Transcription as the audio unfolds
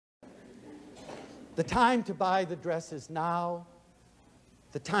The time to buy the dress is now.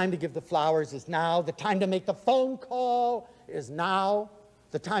 The time to give the flowers is now. The time to make the phone call is now.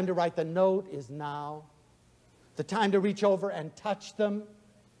 The time to write the note is now. The time to reach over and touch them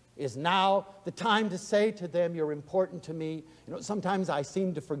is now. The time to say to them, you're important to me. You know, sometimes I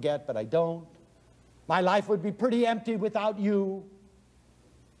seem to forget, but I don't. My life would be pretty empty without you,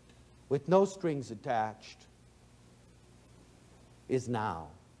 with no strings attached, is now.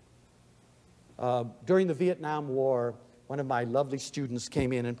 During the Vietnam War, one of my lovely students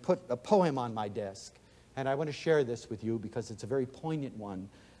came in and put a poem on my desk. And I want to share this with you because it's a very poignant one.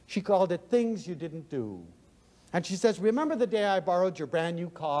 She called it Things You Didn't Do. And she says, remember the day I borrowed your brand new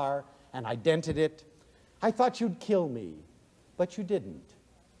car and I dented it? I thought you'd kill me, but you didn't.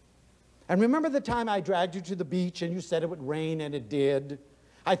 And remember the time I dragged you to the beach and you said it would rain, and it did?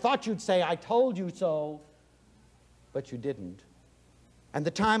 I thought you'd say, I told you so, but you didn't. And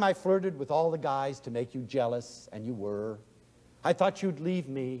the time I flirted with all the guys to make you jealous, and you were. I thought you'd leave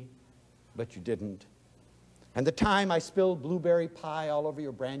me, but you didn't. And the time I spilled blueberry pie all over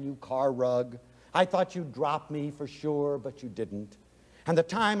your brand new car rug, I thought you'd drop me for sure, but you didn't. And the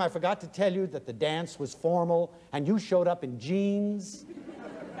time I forgot to tell you that the dance was formal and you showed up in jeans,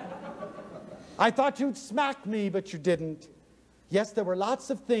 I thought you'd smack me, but you didn't. Yes, there were lots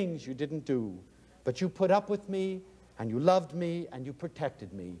of things you didn't do, but you put up with me, and you loved me, and you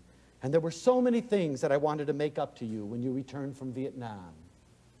protected me. And there were so many things that I wanted to make up to you when you returned from Vietnam,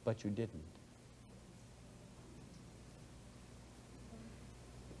 but you didn't.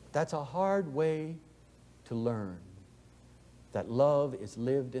 That's a hard way to learn that love is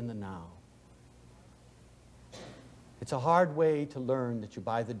lived in the now. It's a hard way to learn that you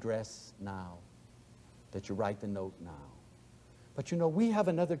buy the dress now, that you write the note now. But you know, we have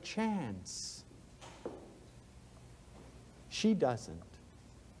another chance. She doesn't.